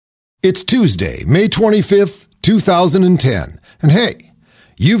It's Tuesday, May 25th, 2010. And hey,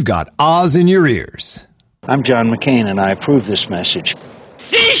 you've got Oz in your ears. I'm John McCain, and I approve this message.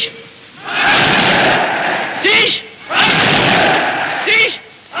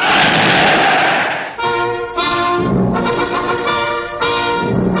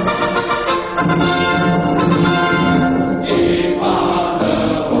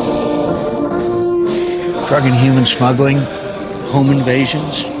 Drug and human smuggling, home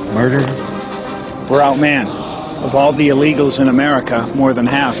invasions, murder. We're outmanned. Of all the illegals in America, more than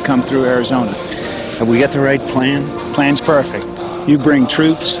half come through Arizona. Have we got the right plan? Plan's perfect. You bring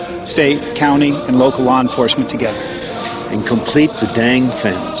troops, state, county, and local law enforcement together. And complete the dang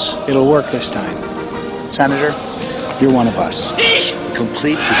fence. It'll work this time. Senator, you're one of us.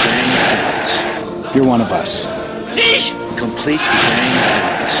 Complete the dang fence. You're one of us. Complete the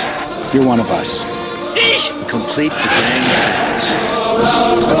dang fence. You're one of us. Complete the dang fence.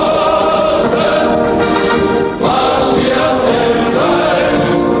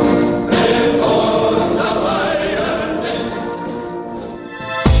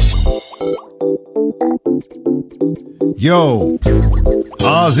 Yo,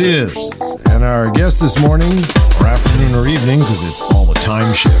 Oz is. And our guest this morning, or afternoon or evening, because it's all the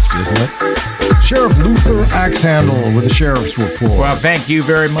time shift, isn't it? Sheriff Luther Axhandle with the Sheriff's Report. Well, thank you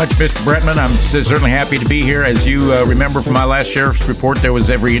very much, Mr. Bretman. I'm certainly happy to be here. As you remember from my last Sheriff's Report, there was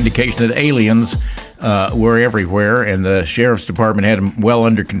every indication that aliens were everywhere, and the Sheriff's Department had them well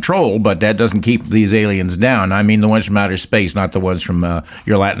under control, but that doesn't keep these aliens down. I mean the ones from outer space, not the ones from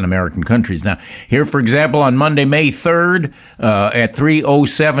your Latin American countries. Now, here, for example, on Monday, May 3rd, at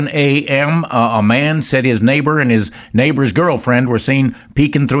 3:07 a.m., a man said his neighbor and his neighbor's girlfriend were seen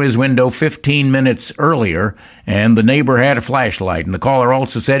peeking through his window 15 minutes earlier, and the neighbor had a flashlight. And the caller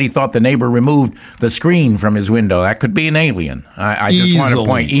also said he thought the neighbor removed the screen from his window. That could be an alien. I just want to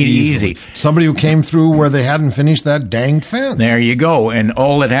point easy. Somebody who came through where they hadn't finished that danged fence. There you go. And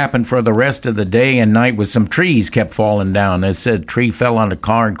all that happened for the rest of the day and night was some trees kept falling down. They said a tree fell on a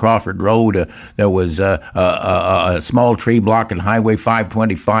car in Crawford Road. There was a small tree blocking Highway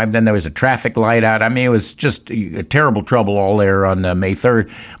 525. Then there was a traffic light out. I mean, it was just terrible trouble all there on May 3rd.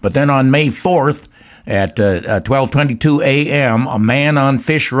 But then on May 4th, at 12:22 a.m., a man on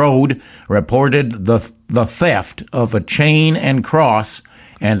Fish Road reported the theft of a chain and cross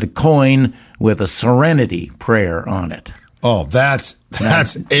and a coin with a serenity prayer on it. Oh, that's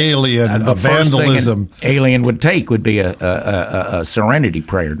alien vandalism. First thing an alien would take would be a serenity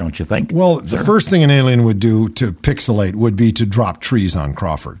prayer, don't you think? Well, the first thing an alien would do to pixelate would be to drop trees on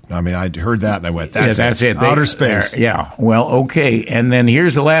Crawford. I mean, I heard that and I went, that's it. Outer space. Yeah, well, okay. And then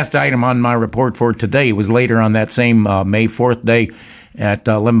here's the last item on my report for today. It was later on that same May 4th day at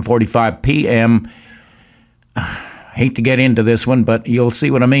 11:45 p.m., hate to get into this one, but you'll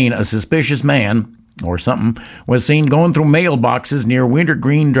see what I mean. A suspicious man, or something, was seen going through mailboxes near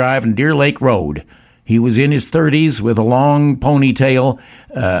Wintergreen Drive and Deer Lake Road. He was in his 30s with a long ponytail,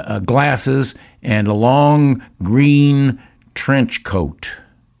 glasses, and a long green trench coat.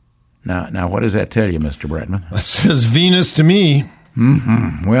 Now, what does that tell you, Mr. Bretman? That says Venus to me.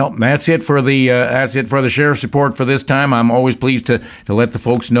 Mm-hmm. Well, that's it for the Sheriff's Report for this time. I'm always pleased to let the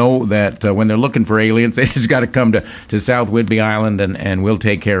folks know that when they're looking for aliens, they just got to come to South Whidbey Island, and we'll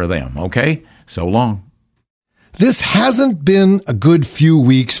take care of them. Okay? So long. This hasn't been a good few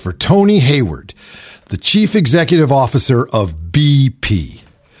weeks for Tony Hayward, the Chief Executive Officer of BP,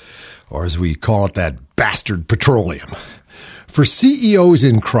 or as we call it, that bastard petroleum. For CEOs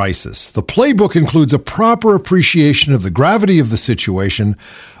in crisis, the playbook includes a proper appreciation of the gravity of the situation,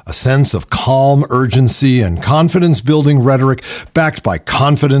 a sense of calm urgency, and confidence-building rhetoric backed by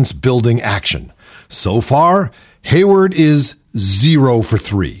confidence-building action. So far, Hayward is 0 for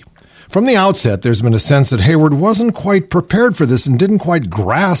 3. From the outset, there's been a sense that Hayward wasn't quite prepared for this and didn't quite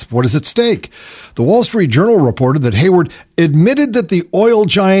grasp what is at stake. The Wall Street Journal reported that Hayward admitted that the oil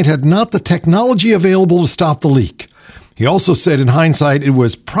giant had not the technology available to stop the leak. He also said in hindsight it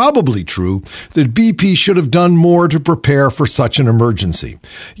was probably true that BP should have done more to prepare for such an emergency.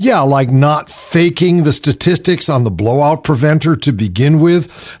 Yeah, like not faking the statistics on the blowout preventer to begin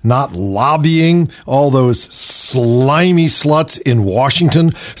with, not lobbying all those slimy sluts in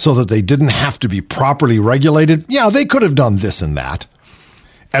Washington so that they didn't have to be properly regulated. Yeah, they could have done this and that.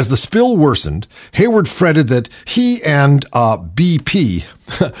 As the spill worsened, Hayward fretted that he and BP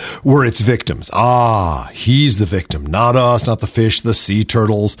were its victims. He's the victim, not us, not the fish, the sea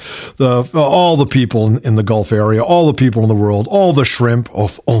turtles, all the people in the Gulf area, all the people in the world, all the shrimp. Oh,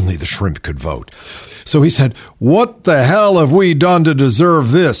 if only the shrimp could vote. So he said, "What the hell have we done to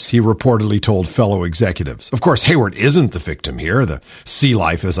deserve this?" he reportedly told fellow executives. Of course, Hayward isn't the victim here. The sea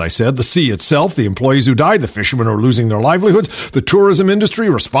life, as I said, the sea itself, the employees who died, the fishermen who are losing their livelihoods, the tourism industry,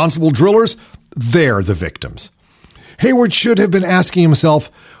 responsible drillers, they're the victims. Hayward should have been asking himself,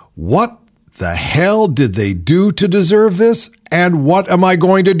 what the hell did they do to deserve this? And what am I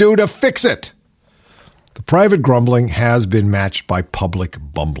going to do to fix it? The private grumbling has been matched by public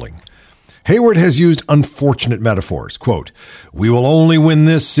bumbling. Hayward has used unfortunate metaphors. Quote, "We will only win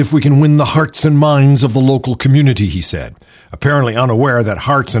this if we can win the hearts and minds of the local community," he said, apparently unaware that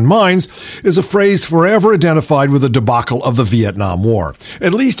hearts and minds is a phrase forever identified with the debacle of the Vietnam War.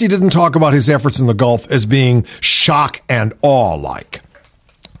 At least he didn't talk about his efforts in the Gulf as being shock and awe-like.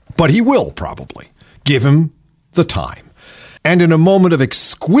 But he will, probably. Give him the time. And in a moment of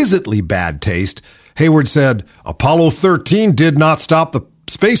exquisitely bad taste, Hayward said, "Apollo 13 did not stop the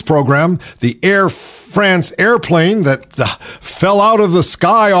space program. The Air France airplane that fell out of the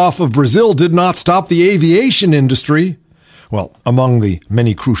sky off of Brazil did not stop the aviation industry." Well, among the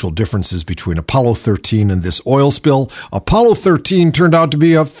many crucial differences between Apollo 13 and this oil spill, Apollo 13 turned out to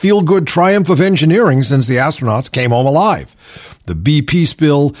be a feel-good triumph of engineering since the astronauts came home alive. The BP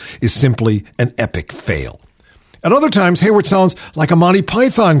spill is simply an epic fail. At other times, Hayward sounds like a Monty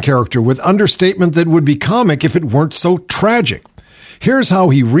Python character with understatement that would be comic if it weren't so tragic. Here's how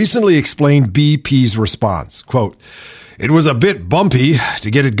he recently explained BP's response. Quote, "It was a bit bumpy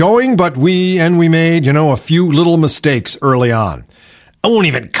to get it going, but we made, a few little mistakes early on." I won't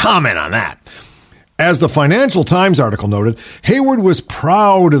even comment on that. As the Financial Times article noted, Hayward was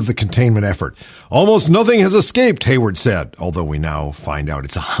proud of the containment effort. "Almost nothing has escaped," Hayward said, although we now find out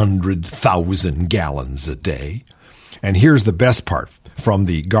it's 100,000 gallons a day. And here's the best part from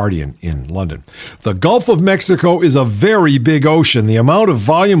The Guardian in London. "The Gulf of Mexico is a very big ocean. The amount of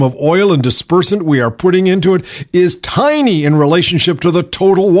volume of oil and dispersant we are putting into it is tiny in relationship to the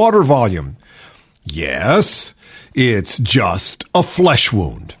total water volume." Yes, it's just a flesh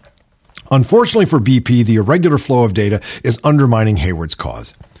wound. Unfortunately for BP, the irregular flow of data is undermining Hayward's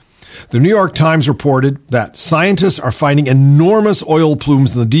cause. The New York Times reported that scientists are finding enormous oil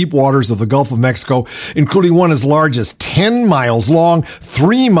plumes in the deep waters of the Gulf of Mexico, including one as large as 10 miles long,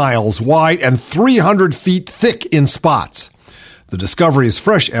 3 miles wide, and 300 feet thick in spots. The discovery is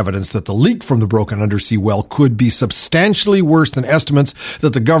fresh evidence that the leak from the broken undersea well could be substantially worse than estimates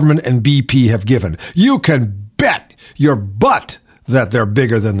that the government and BP have given. You can bet your butt that they're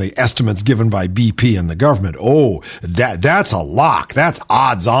bigger than the estimates given by BP and the government. Oh, that's a lock. That's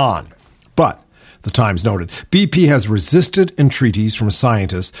odds on. But, the Times noted, BP has resisted entreaties from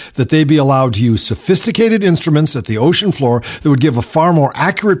scientists that they be allowed to use sophisticated instruments at the ocean floor that would give a far more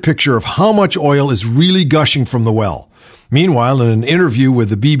accurate picture of how much oil is really gushing from the well. Meanwhile, in an interview with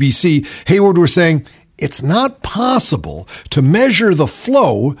the BBC, Hayward was saying, it's not possible to measure the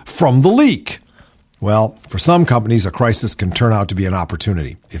flow from the leak. Well, for some companies, a crisis can turn out to be an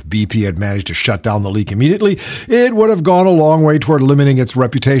opportunity. If BP had managed to shut down the leak immediately, it would have gone a long way toward limiting its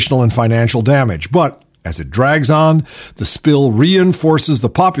reputational and financial damage. But as it drags on, the spill reinforces the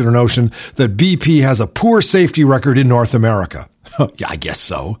popular notion that BP has a poor safety record in North America. Yeah, I guess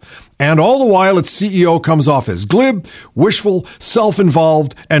so. And all the while, its CEO comes off as glib, wishful,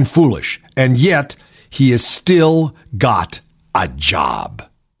 self-involved, and foolish. And yet, he has still got a job.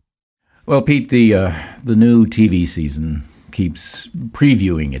 Well, Pete, the new TV season keeps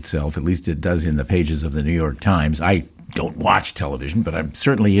previewing itself, at least it does in the pages of the New York Times. I don't watch television, but I'm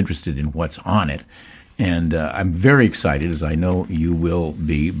certainly interested in what's on it. And I'm very excited, as I know you will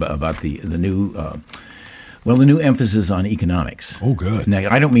be, about the new emphasis on economics. Oh, good. Now,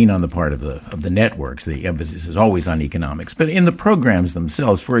 I don't mean on the part of the networks. The emphasis is always on economics. But in the programs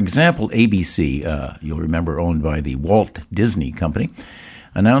themselves, for example, ABC, you'll remember owned by the Walt Disney Company,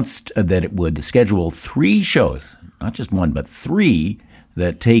 announced that it would schedule 3 shows, not just 1, but 3,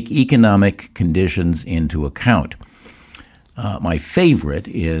 that take economic conditions into account. My favorite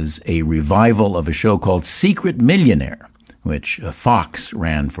is a revival of a show called Secret Millionaire, which Fox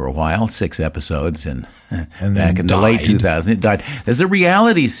ran for a while, 6 episodes, and back in the late 2000s, it died. There's a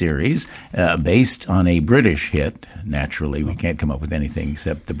reality series based on a British hit. Naturally, we can't come up with anything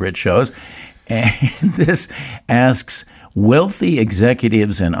except the Brit shows. And this asks wealthy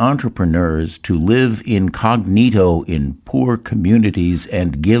executives and entrepreneurs to live incognito in poor communities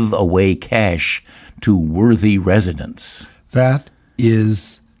and give away cash to worthy residents. That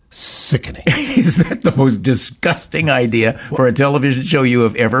is Sickening. Is that the most disgusting idea for a television show you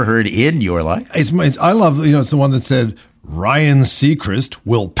have ever heard in your life? I love, it's the one that said, Ryan Seacrest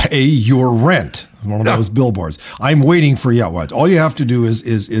will pay your rent. One of those billboards. I'm waiting for you. What? All you have to do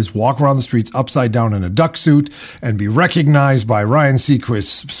is walk around the streets upside down in a duck suit and be recognized by Ryan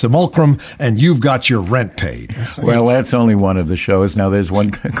Seacrest's simulacrum, and you've got your rent paid. Well, that's only one of the shows. Now, there's one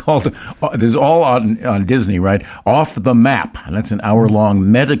called, there's all on Disney, right? Off the Map. And that's an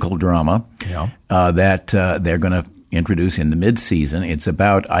hour-long medical drama that they're going to introduce in the mid-season. It's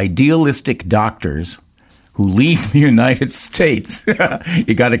about idealistic doctors who leave the United States,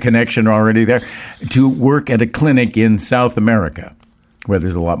 you got a connection already there, to work at a clinic in South America, where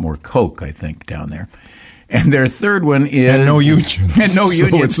there's a lot more coke, I think, down there. And their third one is... And no unions. And no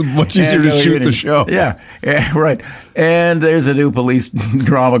unions. So it's much easier to shoot the show. Yeah, right. And there's a new police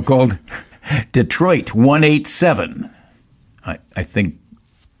drama called Detroit 187. I think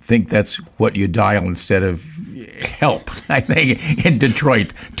that's what you dial instead of help. I think in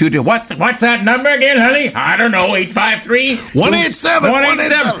Detroit. What's that number again, honey? I don't know. 853 187.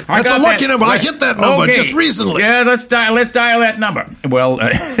 187. That's a lucky number. I hit that number just recently. Yeah, let's dial that number. Well,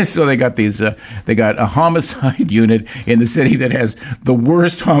 so they got these. They got a homicide unit in the city that has the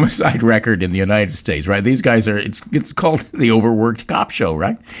worst homicide record in the United States. Right? These guys are. It's called the overworked cop show.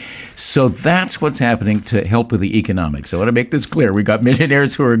 Right? So that's what's happening to help with the economics. So I want to make this clear. We got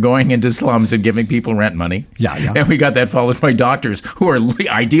millionaires who are going into slums and giving people rent money. Yeah. And we got that followed by doctors who are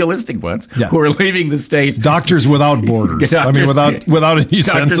idealistic ones who are leaving the states. Doctors without borders. Without any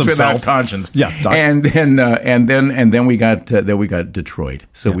sense of without self. conscience. Yeah. And then we got Detroit.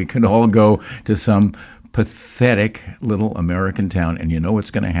 So we can all go to some pathetic little American town, and you know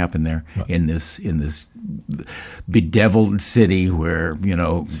what's going to happen there in this bedeviled city where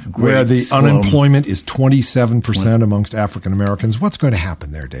where the unemployment is 27% amongst African Americans. What's going to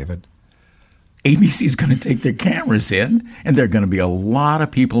happen there, David? ABC's going to take their cameras in, and there are going to be a lot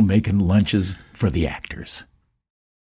of people making lunches for the actors.